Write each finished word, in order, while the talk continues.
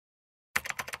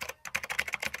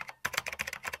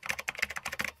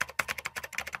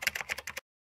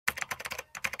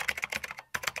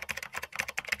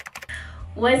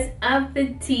What's up,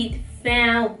 Petite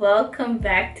fam? Welcome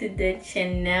back to the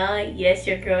channel. Yes,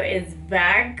 your girl is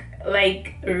back,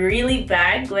 like really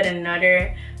back with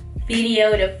another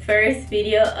video, the first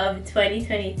video of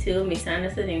 2022. Mi sana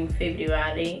sa in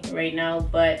February right now,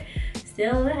 but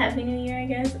still happy new year, I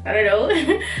guess. I don't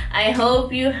know. I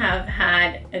hope you have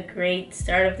had a great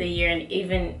start of the year, and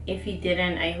even if you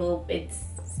didn't, I hope it's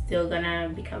still gonna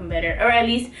become better, or at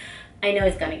least I know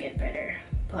it's gonna get better.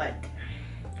 But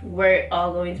we're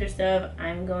all going through stuff.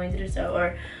 I'm going through stuff,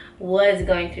 or was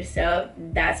going through stuff.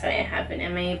 That's why it happened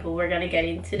in me, but we're gonna get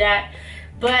into that.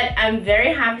 But I'm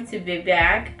very happy to be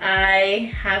back.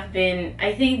 I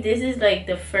think this is like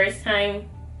the first time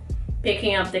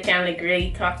picking up the camera, like really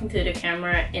talking to the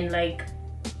camera in like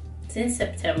since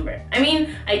September. I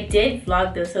mean, I did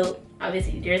vlog though, so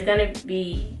obviously there's gonna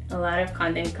be a lot of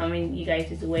content coming you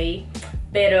guys' way,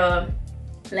 but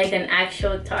like an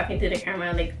actual talking to the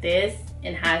camera like this,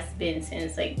 it has been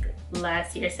since like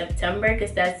last year September,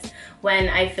 because that's when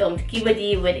I filmed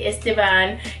Kibadi with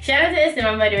Esteban. Shout out to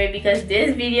Esteban, by the way, because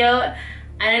this video,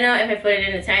 I don't know if I put it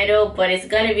in the title, but it's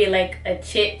gonna be like a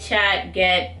chit chat,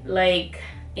 get like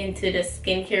into the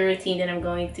skincare routine that I'm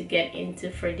going to get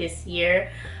into for this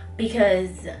year, because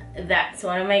that's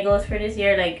one of my goals for this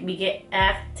year. Like,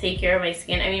 take care of my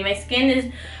skin. I mean, my skin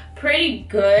is pretty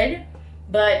good,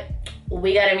 but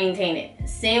we gotta maintain it.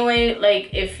 Same way,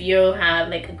 like if you have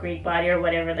like a great body or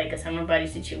whatever, like a summer body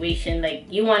situation, like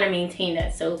you want to maintain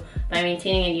that. So by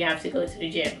maintaining it, you have to go to the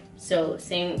gym. So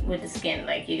same with the skin,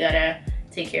 like you gotta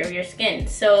take care of your skin.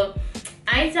 So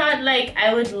I thought like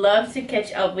I would love to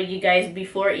catch up with you guys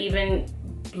before even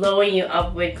blowing you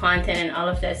up with content and all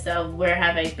of that stuff. Where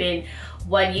have I been?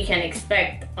 What you can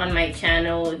expect on my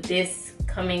channel this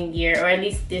coming year, or at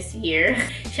least this year.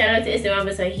 Shout out to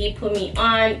Esteban, so he put me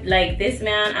on. Like, this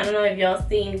man, I don't know if y'all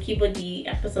seen Kibadi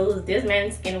episodes, this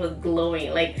man's skin was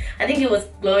glowing. Like, I think it was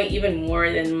glowing even more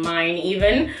than mine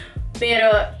even.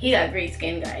 But he got great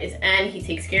skin, guys, and he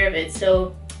takes care of it.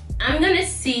 So I'm gonna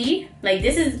see, like,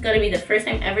 this is gonna be the first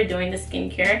time ever doing the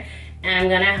skincare,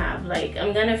 and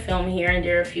I'm gonna film here and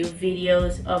there a few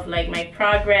videos of like my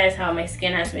progress, how my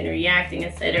skin has been reacting,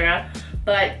 etc.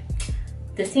 But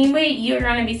the same way you're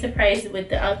gonna be surprised with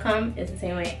the outcome is the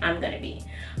same way I'm gonna be.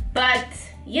 But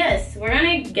yes, we're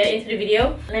gonna get into the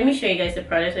video. Let me show you guys the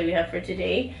products that we have for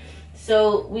today.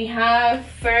 So we have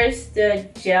first the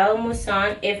gel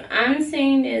mousse. If I'm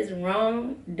saying this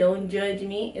wrong, don't judge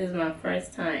me. It's my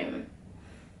first time.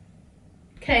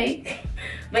 Okay.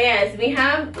 But yes, we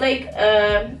have like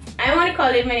I want to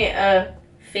call it a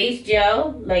face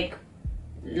gel, like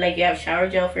you have shower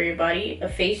gel for your body, a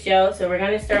face gel. So we're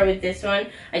gonna start with this one.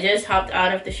 I just hopped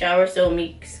out of the shower, so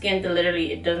my skin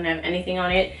literally, it doesn't have anything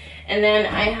on it. And then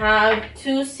I have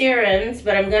two serums,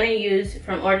 but I'm gonna use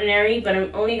from Ordinary, but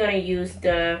I'm only gonna use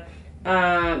the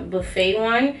buffet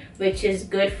one, which is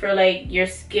good for like your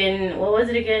skin. What was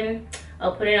it again?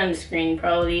 I'll put it on the screen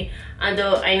probably.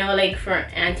 Although I know like for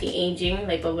anti-aging,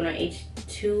 like but we don't age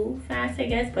too fast, I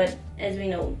guess. But as we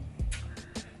know,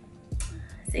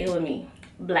 say it with me,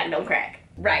 black don't crack.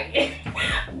 Right.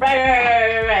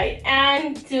 right.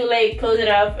 And to like close it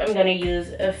off, I'm gonna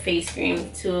use a face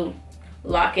cream to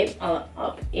lock it all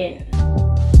up in.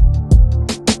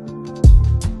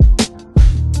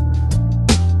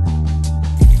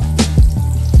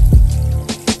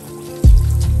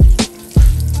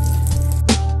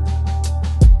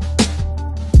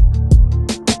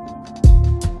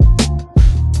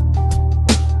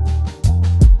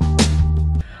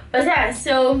 But yeah,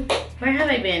 so where have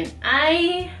I been?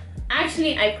 I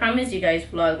promised you guys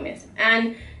Vlogmas,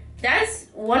 and that's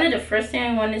one of the first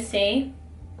things I want to say.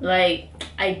 Like,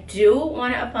 I do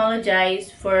want to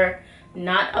apologize for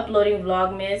not uploading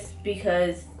Vlogmas,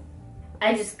 because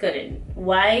I just couldn't.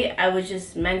 Why? I was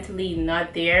just mentally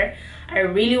not there. I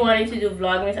really wanted to do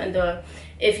Vlogmas, and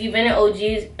if you've been an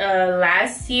OG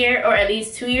last year, or at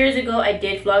least 2 years ago, I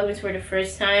did Vlogmas for the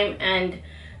first time. And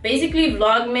basically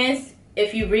Vlogmas,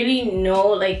 if you really know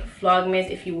like Vlogmas,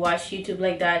 if you watch YouTube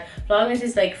like that, Vlogmas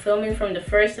is like filming from the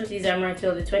 1st of December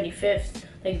until the 25th,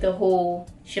 like the whole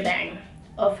shebang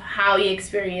of how you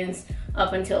experience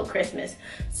up until Christmas.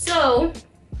 So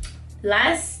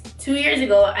last 2 years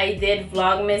ago, I did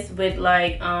Vlogmas with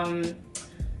like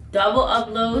double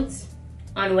uploads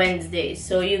on Wednesdays.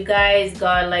 So you guys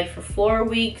got like, for 4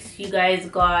 weeks, you guys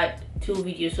got 2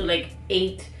 videos, so like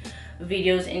 8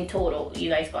 videos in total you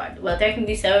guys got. Well,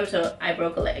 technically 7, so I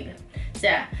broke a leg.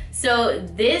 So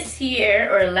this year,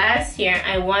 or last year,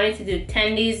 I wanted to do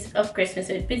 10 days of Christmas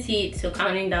with Petite, so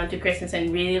counting down to Christmas,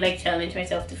 and really like challenge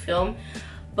myself to film.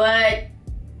 But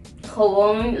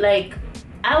like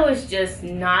I was just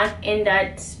not in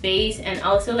that space, and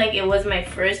also like it was my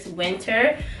first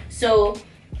winter, so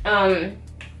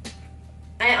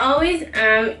I always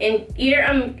am in, either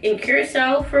I'm in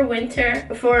Curacao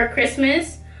for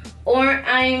Christmas, or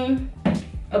I'm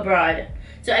abroad.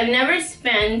 So I've never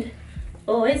spent,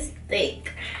 oh, it's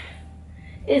thick,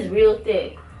 it's real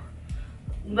thick.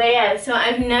 But yeah, so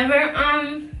I've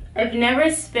never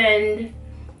spent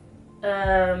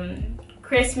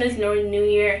Christmas nor New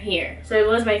Year here. So it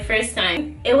was my first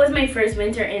time. It was my first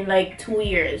winter in like 2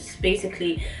 years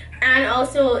basically. And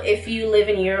also, if you live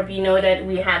in Europe, you know that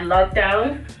we had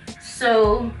lockdown.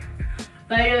 So,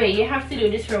 by the way, you have to do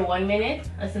this for 1 minute.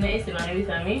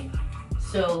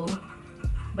 So,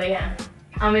 but yeah,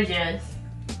 I'ma just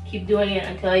keep doing it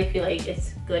until I feel like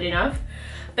it's good enough.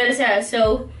 But yeah,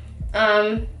 so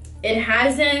it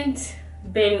hasn't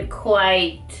been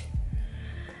quite.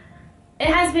 It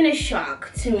has been a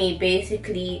shock to me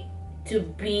basically to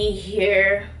be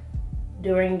here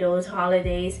during those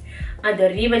holidays. And the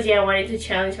ribaji, I wanted to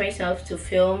challenge myself to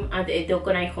film and the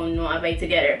dokonai no abay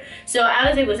together. So I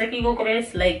was like, was I go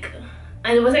Chris? Like,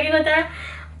 and was I go that?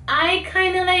 I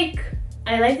kind of like,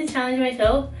 I like to challenge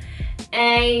myself,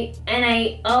 and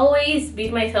I always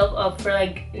beat myself up for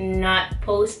like not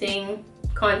posting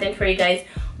content for you guys,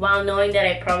 while knowing that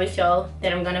I promise y'all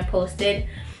that I'm gonna post it.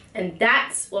 And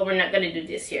that's what we're not gonna do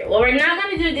this year. What we're not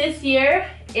gonna do this year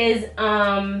is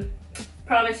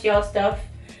promise y'all stuff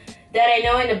that I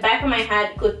know in the back of my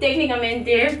head, could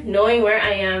technicamente, knowing where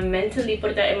I am mentally,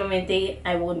 porta en mente,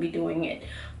 I won't be doing it.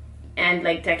 And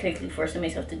like technically forcing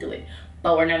myself to do it.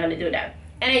 But we're not gonna do that.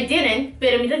 And I didn't,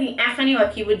 pero mi taking actually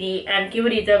wa Kibudi, and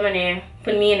Kibudi damane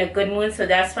put me in a good mood, so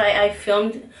that's why I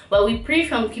filmed, well, we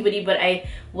pre-filmed Kibudi, but I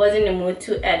was in the mood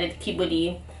to edit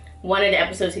Kibudi, one of the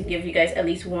episodes, to give you guys at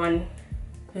least one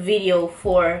video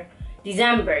for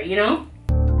December, you know?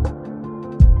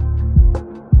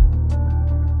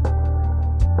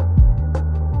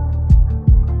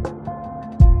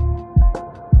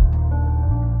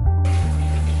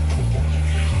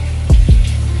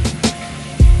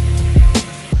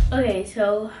 Okay,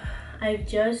 so I've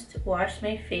just washed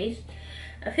my face.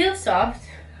 I feel soft.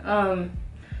 So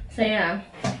yeah,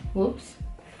 whoops.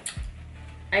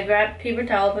 I grabbed paper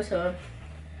towel, so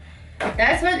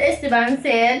that's what Esteban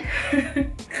said.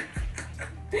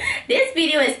 This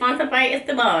video is sponsored by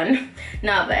Esteban.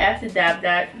 No, but I have to dab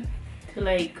that to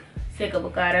like seka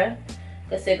bukara.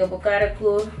 Because seka bukara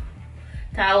ko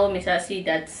towel misasi,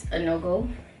 that's a no-go.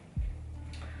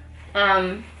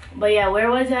 But yeah, where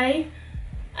was I?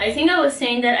 I think I was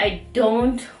saying that I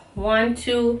don't want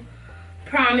to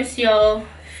promise y'all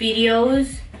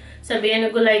videos. So being a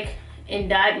good, like, in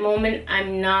that moment,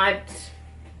 I'm not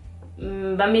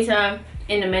bamisa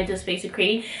in the mental space to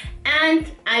create. And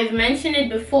I've mentioned it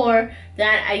before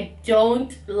that I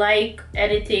don't like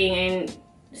editing and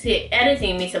say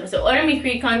editing me stuff. So order me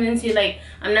create content, see, like,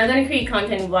 I'm not gonna create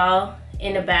content while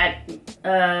in a bad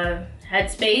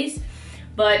headspace,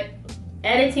 but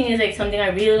editing is like something I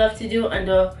really love to do, and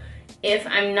if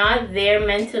I'm not there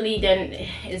mentally, then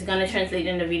it's gonna translate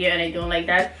in the video, and I don't like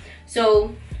that.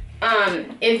 So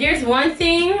if there's one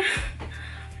thing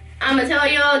I'm gonna tell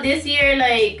y'all this year,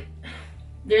 like,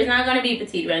 there's not gonna be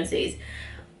Petite Wednesdays.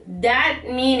 That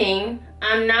meaning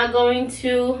I'm not going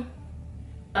to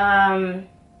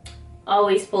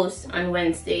always post on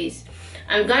Wednesdays.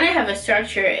 I'm gonna have a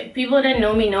structure. People that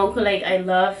know me know, like, I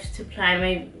love to plan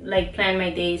my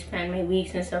days, plan my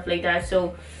weeks and stuff like that.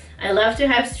 So I love to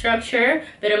have structure.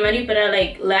 But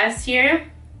like last year,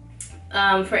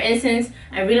 for instance,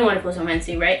 I really want to post on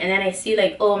Wednesday, right? And then I see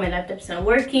like, oh, my laptop's not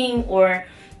working, or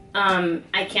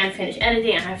I can't finish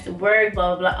editing, I have to work,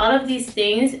 blah blah blah, all of these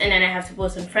things, and then I have to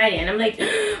post on Friday, and I'm like,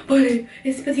 but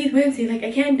it's Petite Wednesday, like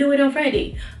I can't do it on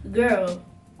Friday. Girl,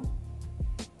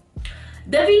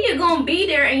 the video gonna be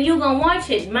there and you gonna watch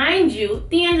it. Mind you,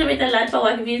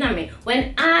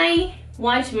 when I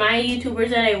watch my YouTubers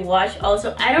that I watch,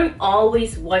 also, I don't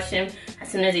always watch them as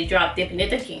soon as they drop David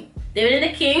the King. David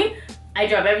the King, I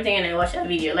drop everything and I watch that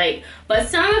video. Like, but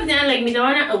some of them, like, me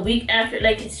don't want a week after,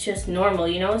 like, it's just normal,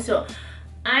 you know? So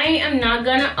I am not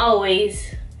gonna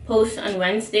always post on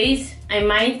Wednesdays. I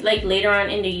might, like, later on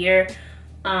in the year,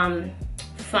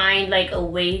 find like a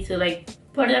way to, like,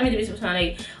 put them into something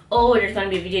like, oh, there's gonna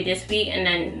be a video this week, and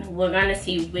then we're gonna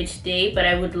see which day. But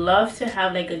I would love to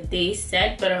have like a day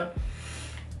set, but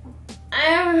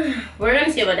we're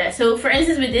gonna see about that. So for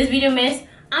instance, with this video, miss,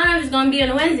 I don't know if it's gonna be on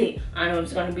a Wednesday, I don't know if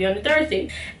it's gonna be on a Thursday,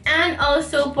 and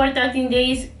also for 13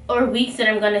 days or weeks that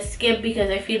I'm gonna skip because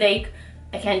I feel like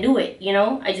I can't do it, you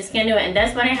know? I just can't do it. And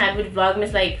that's what I had with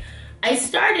Vlogmas. Like, I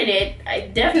started it. I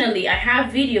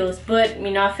have videos, but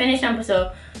me not finished them.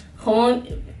 So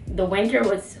the winter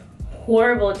was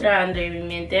horrible trabajando en mi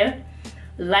mente.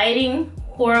 Lighting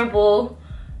horrible.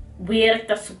 Weird,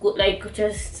 like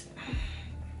just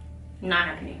not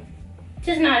happening.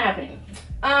 Just not happening.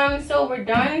 So we're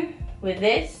done with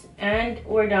this, and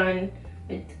we're done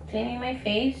with cleaning my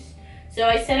face. So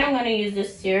I said I'm gonna use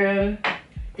this serum.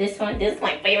 This one, this is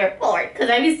my favorite part because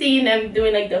I've been seeing them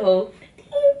doing like the whole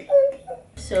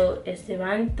so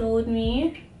Esteban told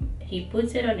me he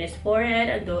puts it on his forehead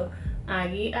and do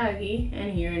agi agi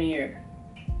and here and here.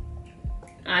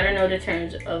 I don't know the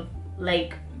terms of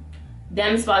like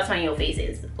them spots on your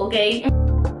faces, okay?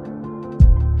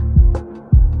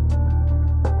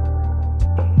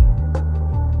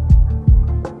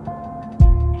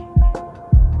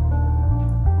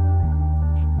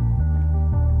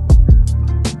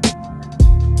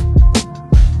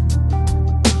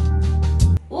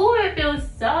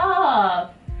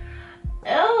 Soft.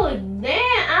 Oh damn,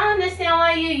 I understand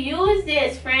why you use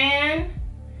this, friend.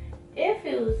 It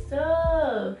feels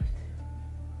soft.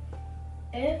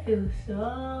 It feels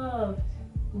soft.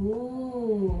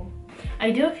 Ooh.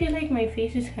 I do feel like my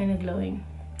face is kind of glowing.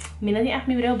 Me not ask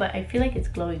me real, but I feel like it's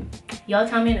glowing. Y'all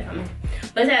tell me in the comments.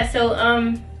 But yeah, so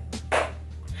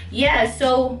yeah,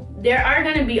 so there are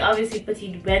gonna be obviously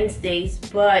Petite Wednesdays,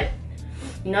 but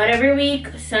not every week.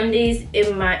 Some weeks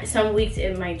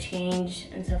it might change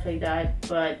and stuff like that,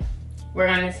 but we're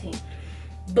gonna see.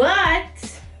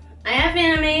 But I have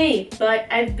been MIA, but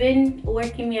I've been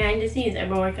working behind the scenes. I've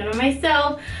been working on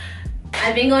myself.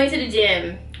 I've been going to the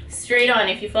gym straight on.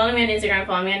 If you follow me on Instagram,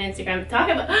 follow me on Instagram. Talk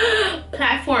about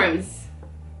platforms,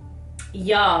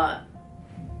 y'all.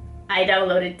 I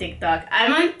downloaded TikTok.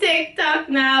 I'm on TikTok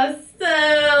now,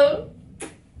 so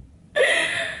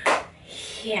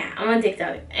yeah, I'm on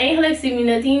TikTok. Eigenlijk zie me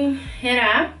nothing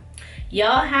here.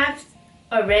 Y'all have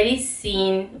already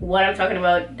seen what I'm talking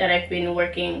about that I've been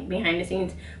working behind the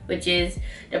scenes, which is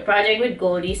the project with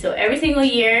Goldie. So every single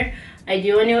year I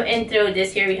do a new intro.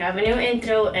 This year we have a new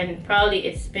intro, and probably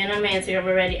it's been on my Instagram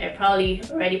already. I probably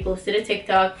already posted a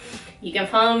TikTok. You can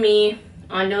follow me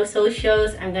on those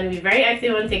socials. I'm gonna be very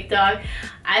active on TikTok.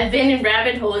 I've been in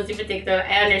rabbit holes for TikTok.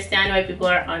 I understand why people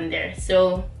are on there.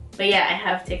 So but yeah, I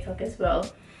have TikTok as well.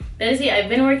 But see, I've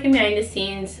been working behind the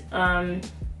scenes,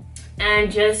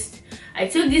 and just I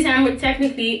took December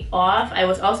technically off. I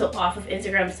was also off of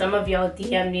Instagram. Some of y'all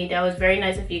DM'd me. That was very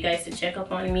nice of you guys to check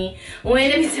up on me.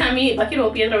 When they tell me,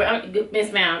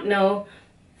 Miss Ma'am, no,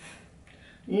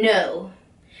 we're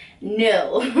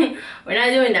not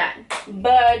doing that.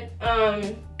 But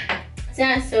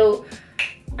yeah, so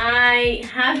I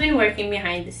have been working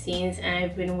behind the scenes, and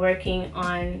I've been working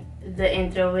on the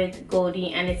intro with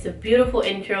Goldie, and it's a beautiful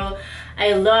intro.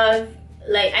 I love,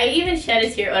 like, I even shed a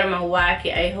tear out of my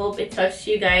wacky. I hope it touched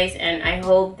you guys, and I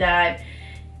hope that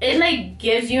it like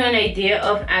gives you an idea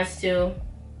of as to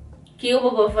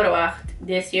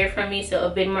this year from me. So a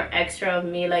bit more extra of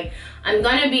me. Like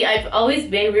I've always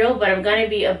been real, but I'm gonna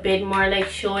be a bit more like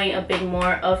showing a bit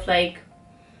more of like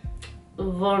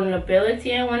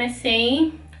vulnerability, I want to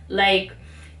say. Like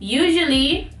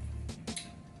usually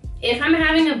if I'm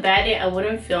having a bad day, I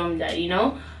wouldn't film that, you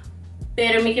know.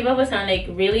 Pero mi kiba sound like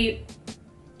really,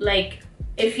 like,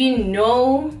 if you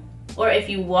know or if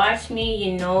you watch me,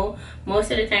 you know, most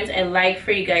of the times I like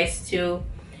for you guys to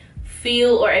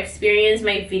feel or experience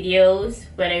my videos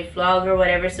when I vlog or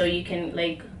whatever, so you can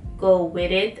like go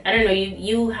with it. I don't know,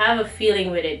 you have a feeling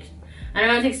with it. I don't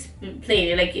know how to explain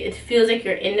it. Like, it feels like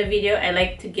you're in the video. I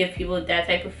like to give people that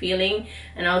type of feeling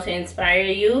and also inspire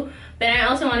you. But I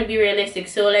also want to be realistic.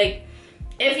 So like,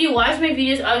 if you watch my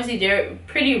videos, obviously they're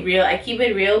pretty real. I keep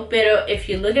it real. But if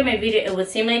you look at my video, it would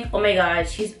seem like, oh my god,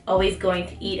 she's always going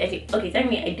to eat. I think, okay,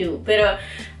 technically I do. But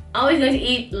always going to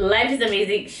eat. Life is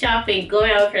amazing. Shopping,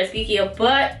 going out for a skikio.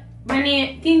 But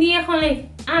like,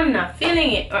 I'm not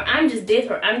feeling it, or I'm just this,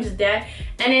 or I'm just that.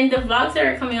 And in the vlogs that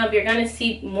are coming up, you're gonna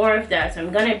see more of that. So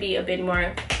I'm gonna be a bit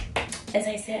more, as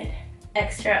I said,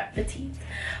 extra petite.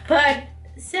 But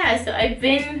yeah, so I've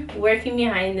been working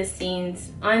behind the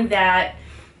scenes on that.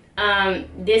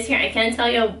 This year I can't tell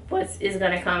you what is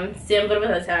gonna come.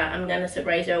 I'm gonna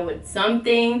surprise you with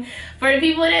something. For the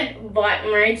people that bought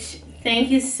merch,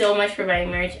 thank you so much for buying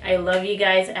merch. I love you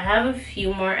guys. I have a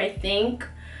few more, I think,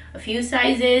 a few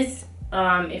sizes.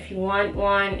 If you want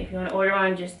one, if you want to order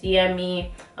one, just DM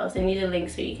me. I'll send you the link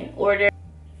so you can order.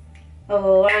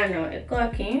 Oh, I don't know, it's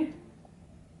okay.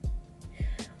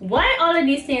 Why all of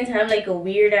these things have like a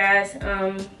weird ass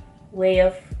way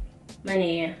of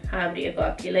money?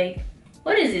 Like,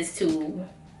 what is this tube?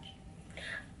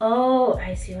 Oh,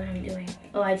 I see what I'm doing.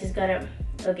 Oh, I just gotta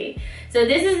Okay, so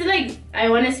this is like, I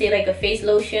want to say like a face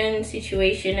lotion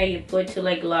situation that you put to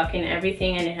like lock in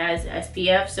everything, and it has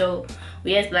SPF. So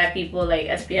we as black people like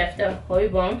SPF the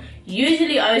horrible.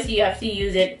 Usually obviously you have to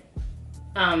use it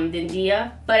the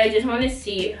dia, but I just want to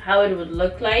see how it would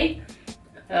look like.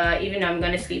 Even though I'm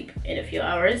gonna sleep in a few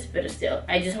hours, but still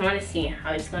I just want to see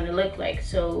how it's gonna look like.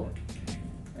 So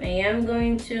I am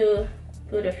going to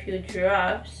put a few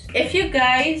drops. If you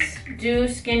guys do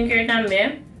skincare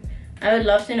también, I would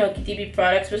love to know qué tipo de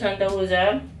products Santa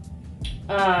usa.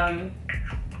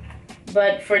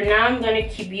 But for now I'm gonna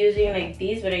keep using like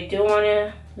these, but I do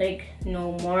wanna like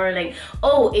know more. Like,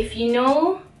 oh, if you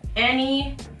know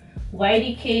any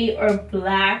YDK or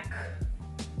black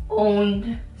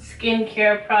owned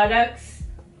skincare products,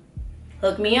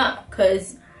 hook me up,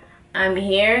 because I'm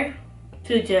here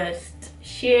to just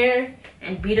share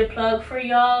and be the plug for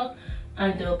y'all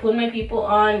and to put my people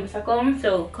on.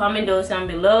 So comment those down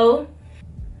below.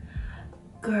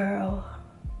 Girl,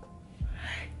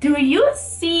 do you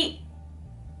see?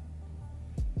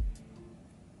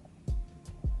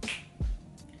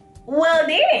 Well,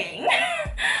 dang.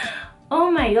 Oh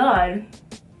my god,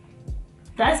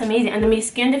 that's amazing. And my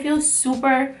skin feels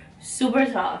super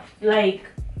soft. Like,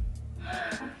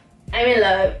 I'm in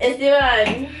love.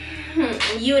 Esteban,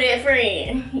 you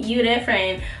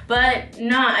different. But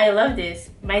nah, I love this.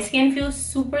 My skin feels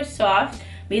super soft.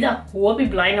 Me da hope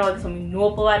blind now so me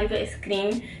no po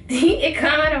screen. It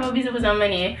camera will be so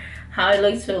how it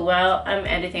looks so well. I'm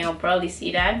editing, I'll probably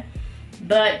see that.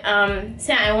 But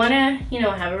so I wanna, you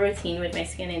know, have a routine with my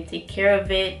skin and take care of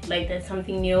it. Like, that's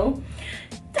something new.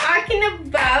 Talking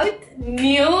about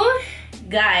new,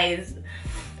 guys.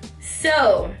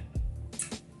 So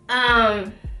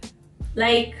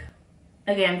like,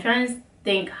 okay, I'm trying to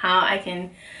think how I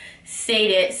can say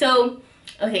it. So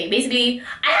okay, basically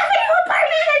I have a new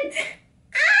apartment.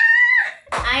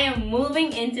 I am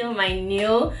moving into my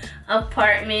new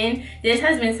apartment. This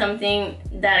has been something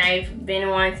that I've been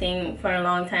wanting for a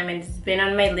long time, and it's been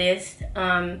on my list.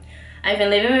 I've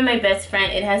been living with my best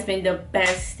friend. It has been the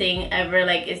best thing ever.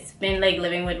 Like, it's been like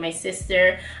living with my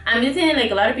sister. I'm just saying,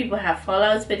 like, a lot of people have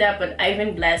fallouts with that, but I've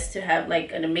been blessed to have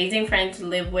like an amazing friend to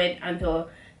live with until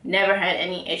never had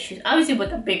any issues. Obviously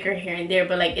with a bicker here and there,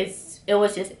 but like it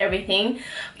was just everything.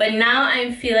 But now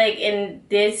I feel like in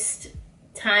this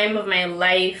time of my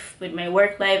life, with my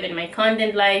work life and my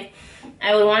content life,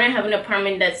 I would want to have an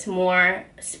apartment that's more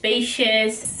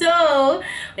spacious. So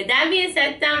with that being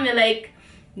said, we're like,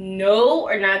 no,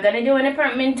 we're not gonna do an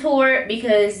apartment tour,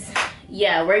 because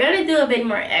yeah, we're gonna do a bit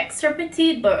more extra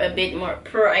petite, but a bit more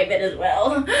private as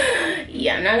well.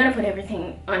 Yeah, I'm not gonna put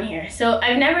everything on here. So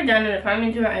I've never done an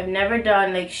apartment tour. I've never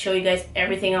done like show you guys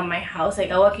everything on my house. Like,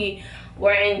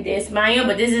 we're in this baño,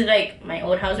 but this is like my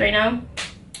old house right now.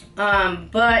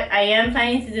 But I am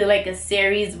planning to do like a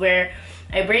series where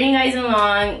I bring you guys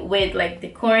along with like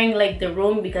decoring like the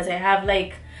room, because I have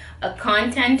like a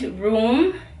content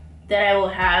room that I will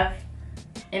have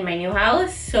in my new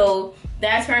house. So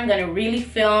that's where I'm gonna really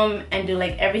film and do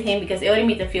like everything, because it would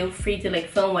me to feel free to like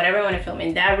film whatever I want to film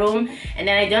in that room, and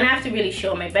then I don't have to really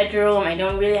show my bedroom. I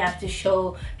don't really have to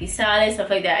show the sala, stuff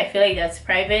like that. I feel like that's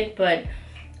private, but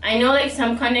I know like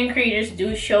some content creators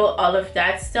do show all of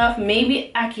that stuff.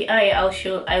 Maybe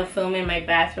I'll film in my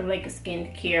bathroom, like a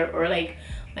skincare, or like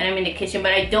when I'm in the kitchen,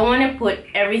 but I don't want to put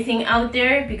everything out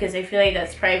there because I feel like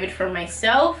that's private for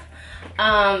myself.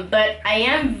 But I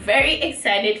am very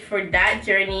excited for that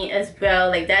journey as well.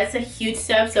 Like, that's a huge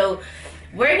step. So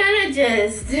we're gonna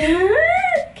just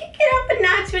kick it up a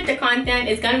notch with the content.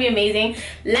 It's gonna be amazing.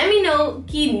 Let me know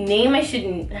key name I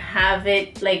should have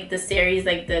it, like the series,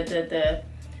 like the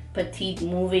Petite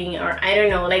moving, or I don't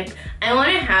know. Like, I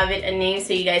want to have it a name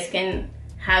so you guys can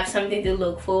have something to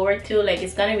look forward to. Like,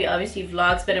 it's gonna be obviously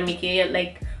vlogs, but I'm making it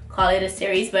like call it a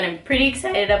series. But I'm pretty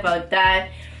excited about that.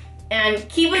 And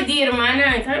Kiba D, hermana,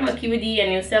 I'm talking about Kiba D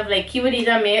and new stuff. Like, Kiba D,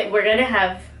 we're gonna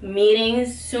have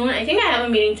meetings soon. I think I have a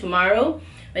meeting tomorrow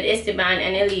with Esteban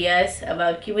and Elias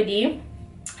about Kiba D,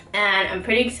 and I'm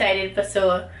pretty excited. But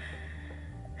so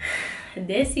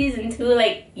this season 2,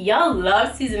 like, y'all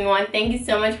love season 1. Thank you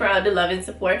so much for all the love and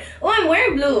support. Oh, I'm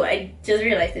wearing blue, I just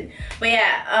realized it. But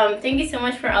yeah, thank you so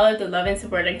much for all of the love and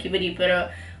support on Kiba D.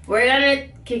 But we're gonna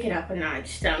kick it up a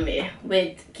notch también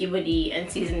with Kiba D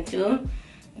and season 2.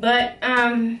 But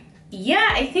yeah,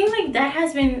 I think like that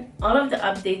has been all of the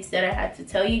updates that I had to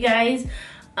tell you guys.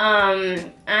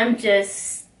 I'm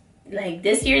just like,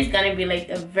 this year is gonna be like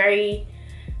a very,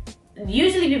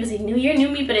 usually people say new year, new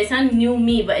me, but it's not new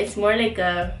me, but it's more like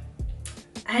a,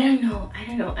 I don't know.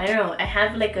 I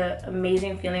have like a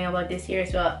amazing feeling about this year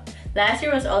as well. Last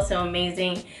year was also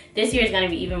amazing. This year is gonna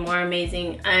be even more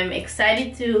amazing. I'm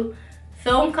excited to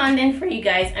film content for you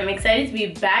guys. I'm excited to be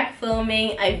back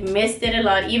filming. I've missed it a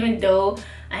lot, even though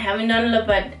I haven't done a lot,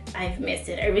 but I've missed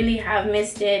it. I really have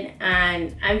missed it,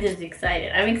 and I'm just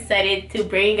excited. I'm excited to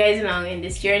bring you guys along in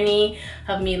this journey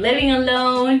of me living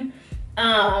alone.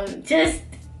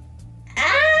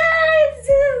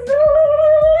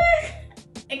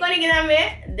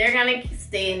 They're gonna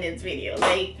stay in this video.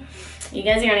 Like, you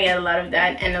guys are gonna get a lot of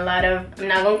that and a lot of, I'm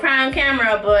not gonna cry on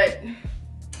camera, but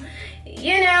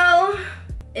you know,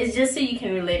 it's just so you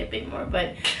can relate a bit more.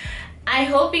 But I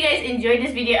hope you guys enjoyed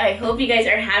this video. I hope you guys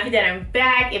are happy that I'm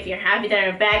back. If you're happy that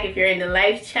I'm back, if you're in the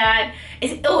live chat, I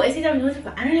don't know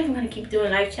if I'm gonna keep doing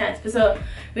live chats. But so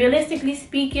realistically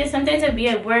speaking, sometimes I'll be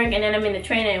at work and then I'm in the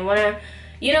train and I wanna,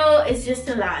 you know, it's just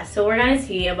a lot. So we're gonna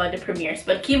see about the premieres.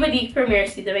 But keep the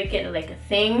premieres to make it like a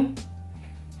thing.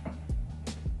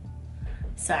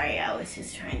 Sorry, I was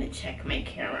just trying to check my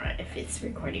camera if it's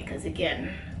recording, because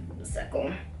again,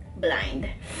 I'm blind.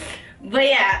 But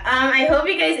yeah, I hope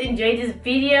you guys enjoyed this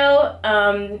video.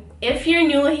 If you're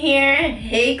new here,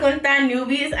 hey konta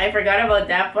newbies, I forgot about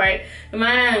that part.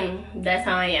 Man, that's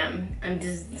how I am. I'm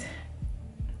just,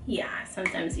 yeah,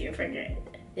 sometimes you forget.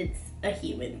 It's a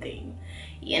human thing.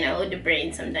 You know, the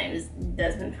brain sometimes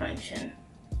doesn't function.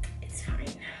 It's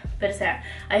fine. But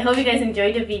I hope you guys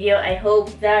enjoyed the video. I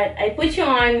hope that I put you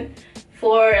on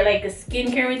for like a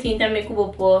skincare routine.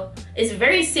 It's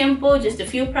very simple, just a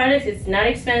few products. It's not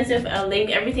expensive. I'll link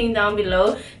everything down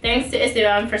below. Thanks to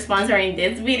Esteban for sponsoring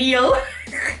this video.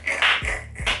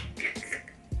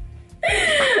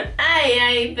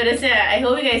 But I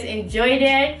hope you guys enjoyed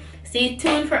it. Stay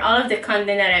tuned for all of the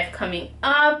content that I have coming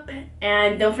up,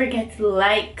 and don't forget to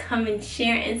like, comment,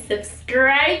 share, and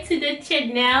subscribe to the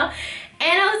channel.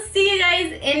 And I'll see you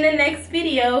guys in the next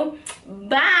video.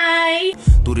 Bye!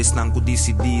 Turis ng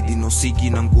kudisidi, dinosigi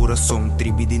ng kurasong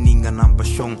Tribidiningan ng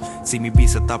pasyong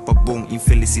Simibisa tapabong,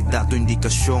 infelicidad o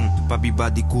indikasyong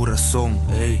Pabibadi kurasong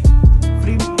Hey,